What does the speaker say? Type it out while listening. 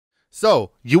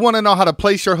So, you want to know how to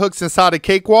place your hooks inside a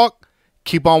Cakewalk?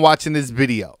 Keep on watching this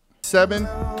video. 7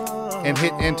 and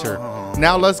hit enter.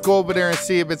 Now let's go over there and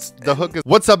see if it's the hook.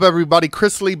 What's up, everybody?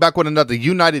 Chris Lee back with another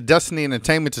United Destiny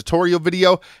Entertainment tutorial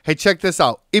video. Hey, check this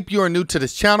out. If you are new to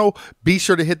this channel, be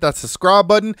sure to hit that subscribe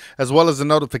button as well as the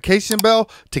notification bell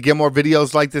to get more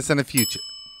videos like this in the future.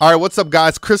 All right, what's up,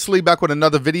 guys? Chris Lee back with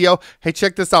another video. Hey,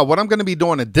 check this out. What I'm going to be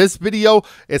doing in this video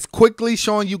is quickly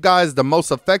showing you guys the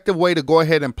most effective way to go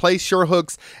ahead and place your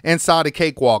hooks inside a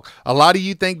Cakewalk. A lot of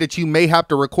you think that you may have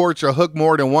to record your hook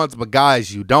more than once, but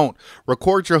guys, you don't.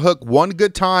 Record your hook one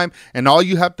good time, and all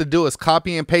you have to do is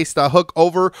copy and paste that hook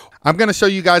over. I'm going to show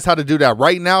you guys how to do that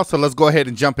right now, so let's go ahead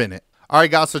and jump in it. All right,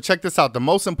 guys, so check this out. The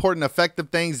most important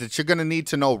effective things that you're going to need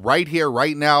to know right here,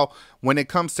 right now, when it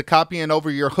comes to copying over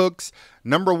your hooks.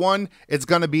 Number one, it's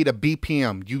going to be the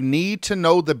BPM. You need to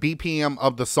know the BPM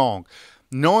of the song.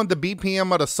 Knowing the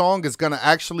BPM of the song is going to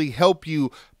actually help you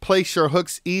place your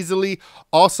hooks easily.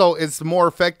 Also, it's more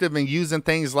effective in using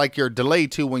things like your delay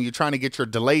too when you're trying to get your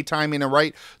delay timing and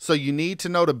right. So you need to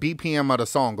know the BPM of the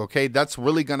song, okay? That's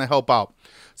really going to help out.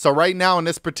 So right now in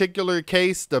this particular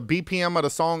case, the BPM of the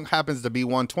song happens to be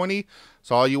 120.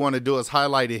 So all you want to do is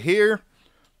highlight it here.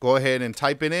 Go ahead and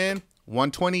type it in.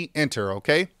 120, enter,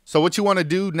 okay? So what you want to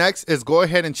do next is go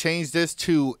ahead and change this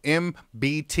to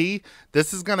MBT.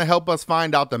 This is going to help us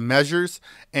find out the measures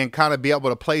and kind of be able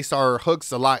to place our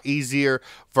hooks a lot easier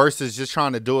versus just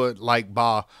trying to do it like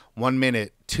by 1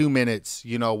 minute, 2 minutes,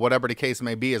 you know, whatever the case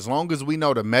may be. As long as we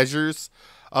know the measures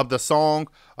of the song,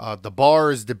 the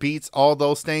bars, the beats, all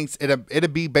those things, it'll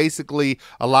be basically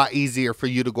a lot easier for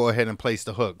you to go ahead and place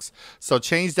the hooks. So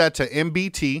change that to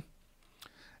MBT.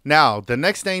 Now, the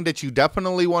next thing that you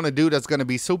definitely want to do that's going to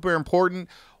be super important,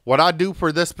 what I do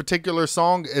for this particular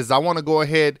song is I want to go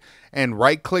ahead and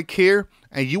right click here,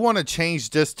 and you want to change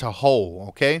this to whole,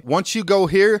 okay? Once you go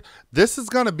here, this is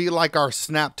going to be like our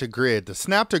snap to grid. The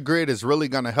snap to grid is really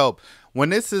going to help.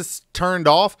 When this is turned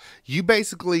off, you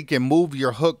basically can move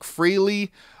your hook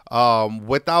freely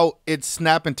without it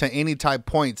snapping to any type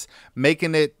points,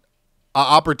 making it an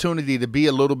opportunity to be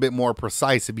a little bit more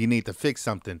precise if you need to fix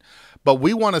something. But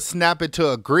we want to snap it to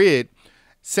a grid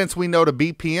since we know the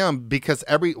BPM, because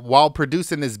while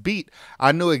producing this beat,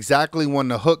 I knew exactly when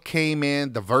the hook came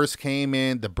in, the verse came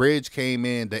in, the bridge came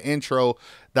in, the intro,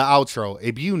 the outro.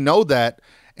 If you know that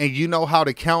and you know how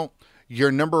to count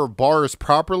your number of bars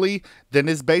properly, then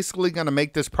it's basically going to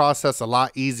make this process a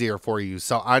lot easier for you.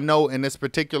 So I know in this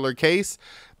particular case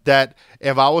that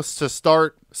if I was to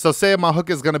start, so say my hook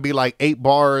is going to be like 8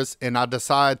 bars and I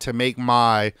decide to make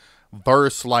my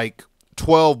verse like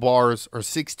 12 bars or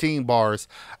 16 bars,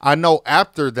 I know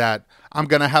after that I'm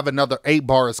going to have another 8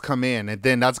 bars come in, and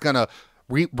then that's going to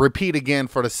repeat again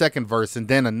for the second verse, and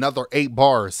then another 8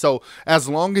 bars. So as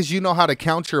long as you know how to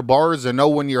count your bars and know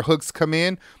when your hooks come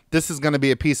in, this is going to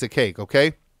be a piece of cake,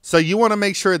 okay? So you want to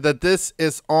make sure that this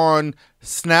is on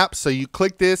snap. So you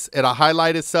click this, it'll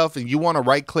highlight itself, and you want to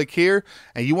right click here,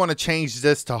 and you want to change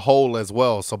this to whole as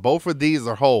well. So both of these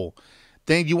are whole.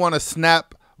 Then you want to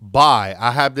snap by.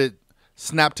 I have it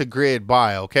snap to grid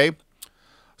by, okay?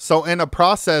 So in a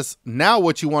process, now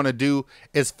what you want to do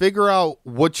is figure out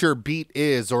what your beat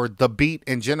is, or the beat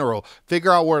in general.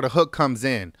 Figure out where the hook comes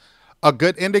in. A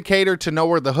good indicator to know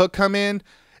where the hook come in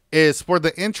is for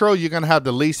the intro, you're going to have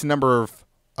the least number of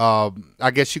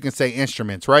I guess you can say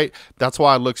instruments, right? That's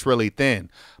why it looks really thin.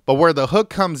 But where the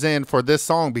hook comes in for this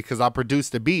song, because I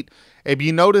produced the beat, if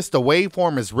you notice the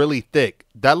waveform is really thick,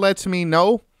 that lets me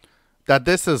know that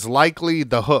this is likely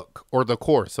the hook or the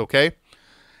chorus, okay?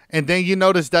 And then you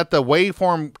notice that the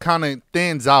waveform kind of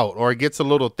thins out, or it gets a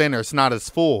little thinner. It's not as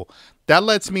full. That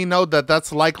lets me know that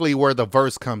that's likely where the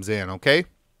verse comes in, okay?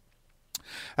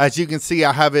 As you can see,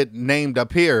 I have it named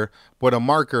up here with a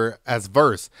marker as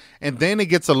verse. And then it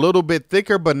gets a little bit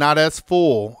thicker, but not as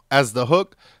full as the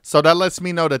hook. So that lets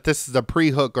me know that this is the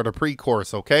pre-hook or the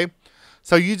pre-chorus, okay?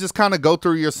 So you just kind of go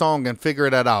through your song and figure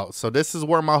that out. So this is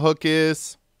where my hook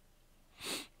is.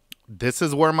 This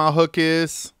is where my hook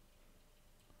is.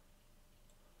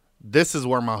 This is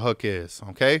where my hook is,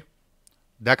 okay?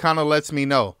 That kind of lets me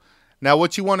know. Now,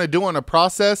 what you want to do in the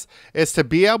process is to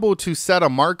be able to set a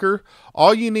marker.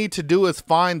 All you need to do is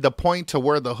find the point to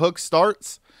where the hook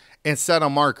starts and set a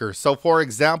marker. So, for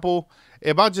example,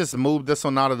 if I just move this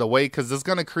one out of the way, because it's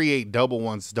going to create double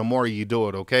ones the more you do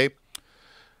it, okay?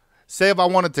 Say if I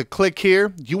wanted to click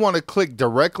here, you want to click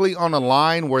directly on a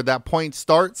line where that point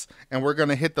starts, and we're going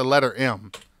to hit the letter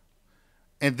M.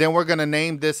 And then we're going to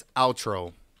name this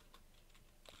outro.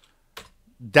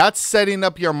 That's setting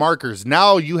up your markers.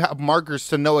 Now you have markers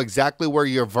to know exactly where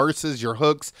your verses, your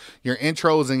hooks, your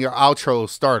intros, and your outros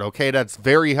start. Okay, that's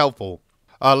very helpful.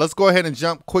 Let's go ahead and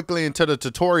jump quickly into the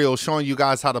tutorial showing you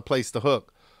guys how to place the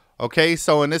hook. Okay,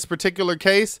 so in this particular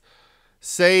case,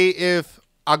 say if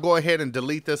I go ahead and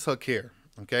delete this hook here,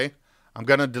 okay? I'm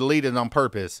going to delete it on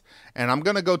purpose, and I'm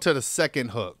going to go to the second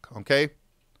hook, okay?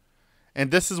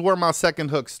 And this is where my second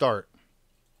hook start.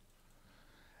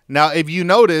 Now, if you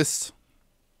notice,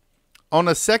 on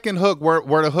the second hook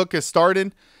where the hook is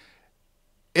starting,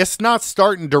 it's not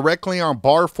starting directly on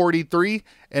bar 43,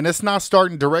 and it's not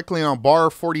starting directly on bar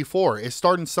 44. It's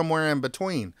starting somewhere in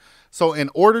between. So in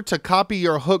order to copy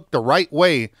your hook the right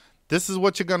way, this is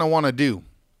what you're going to want to do.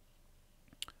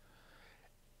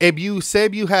 If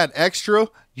you had extra,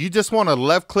 you just want to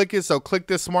left click it. So click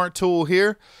this smart tool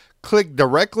here. Click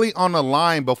directly on the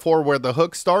line before where the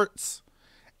hook starts.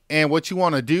 And what you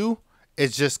want to do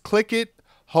is just click it,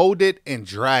 hold it, and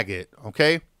drag it.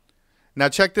 Okay. Now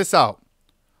check this out.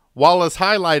 While it's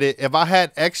highlighted, if I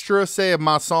had extra, say if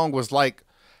my song was like,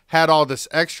 had all this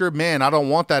extra, man, I don't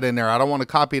want that in there. I don't want to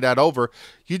copy that over.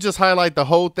 You just highlight the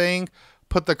whole thing,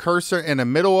 put the cursor in the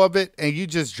middle of it, and you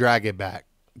just drag it back.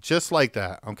 Just like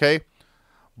that, okay?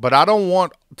 But I don't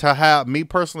want to have, me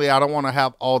personally, I don't want to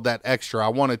have all that extra. I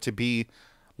want it to be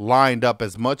lined up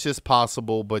as much as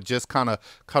possible, but just kind of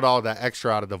cut all that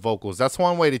extra out of the vocals. That's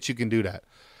one way that you can do that.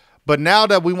 But now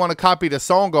that we want to copy the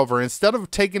song over, instead of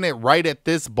taking it right at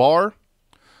this bar,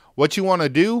 what you want to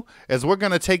do is we're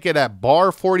going to take it at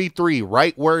bar 43,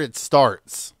 right where it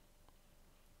starts.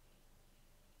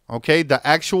 Okay, the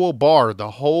actual bar,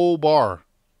 the whole bar.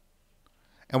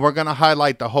 And we're going to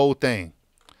highlight the whole thing.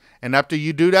 And after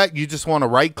you do that, you just want to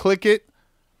right click it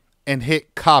and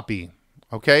hit copy.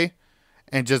 Okay,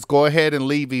 and just go ahead and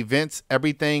leave events,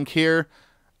 everything here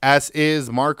as is,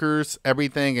 markers,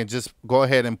 everything, and just go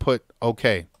ahead and put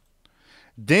okay.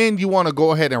 Then you want to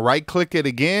go ahead and right click it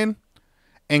again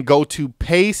and go to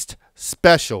paste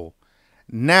special.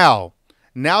 Now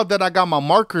that I got my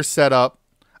marker set up,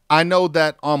 I know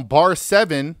that on bar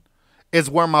 7 is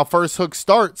where my first hook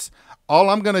starts.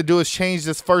 All I'm going to do is change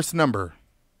this first number.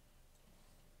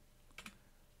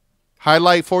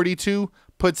 Highlight 42,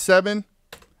 put 7,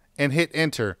 and hit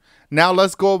enter. Now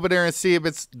let's go over there and see if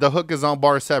it's the hook is on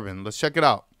bar 7. Let's check it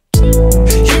out. You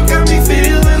got me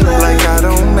feeling like I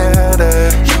don't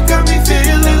matter. You got me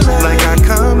feeling like I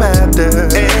come after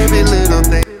every little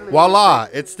thing. Voila,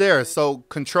 it's there. So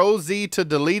Control Z to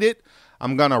delete it.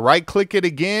 I'm going to right click it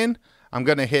again. I'm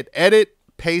going to hit edit,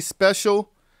 paste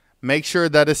special. Make sure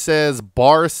that it says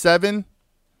bar 7.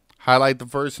 Highlight the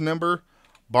first number,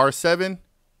 bar 7,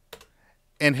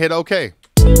 and hit OK.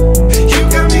 You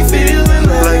got me feeling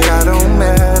like I don't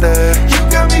matter.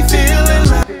 You got me feeling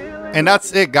like. And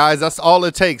that's it, guys. That's all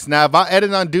it takes. Now, if I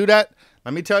edit and undo that,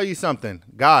 let me tell you something,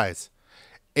 guys.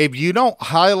 If you don't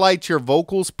highlight your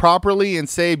vocals properly, and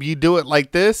say if you do it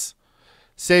like this,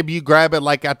 say if you grab it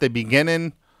like at the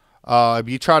beginning, if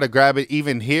you try to grab it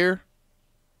even here,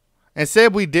 and say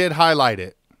if we did highlight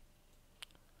it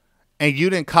and you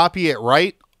didn't copy it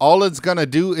right, all it's going to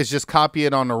do is just copy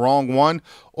it on the wrong one,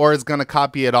 or it's going to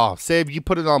copy it off. Say if you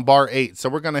put it on bar 8. So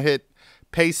we're going to hit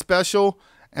paste special,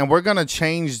 and we're going to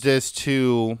change this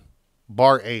to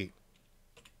bar 8.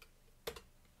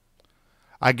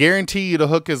 I guarantee you the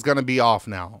hook is going to be off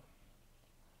now.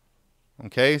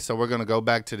 Okay, so we're going to go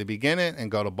back to the beginning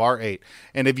and go to bar 8.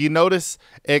 And if you notice,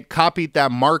 it copied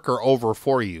that marker over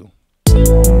for you.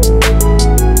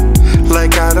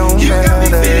 Like I don't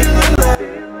matter.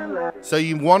 So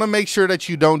you want to make sure that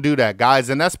you don't do that, guys.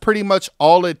 And that's pretty much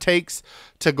all it takes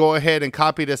to go ahead and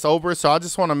copy this over. So I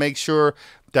just want to make sure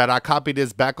that I copy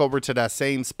this back over to that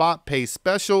same spot, paste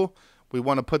special. We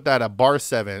want to put that at bar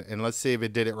 7, and let's see if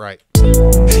it did it right. You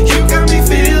got me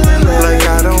feeling like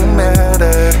I don't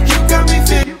matter. You got me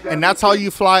feeling. And that's how you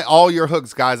fly all your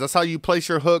hooks, guys. That's how you place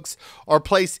your hooks, or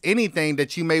place anything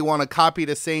that you may want to copy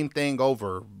the same thing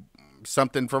over.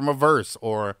 Something from a verse,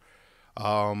 or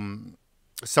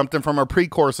something from a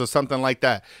pre-chorus or something like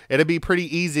that. It'll be pretty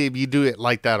easy if you do it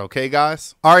like that. Okay,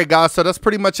 guys? All right, guys. So that's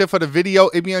pretty much it for the video.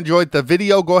 If you enjoyed the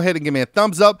video, go ahead and give me a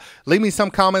thumbs up. Leave me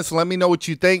some comments. Let me know what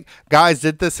you think. Guys,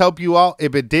 did this help you out?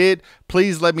 If it did,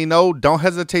 please let me know. Don't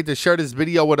hesitate to share this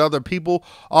video with other people.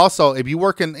 Also, if you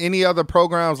work in any other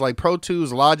programs like Pro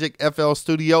Tools, Logic, FL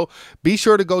Studio, be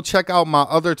sure to go check out my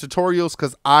other tutorials,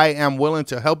 because I am willing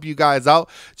to help you guys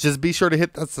out. Just be sure to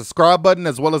hit that subscribe button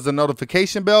as well as the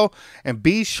notification bell, and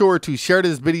be sure to share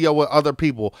this video with other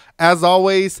people. As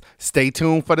always, stay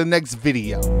tuned for the next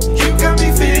video. You got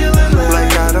me feeling.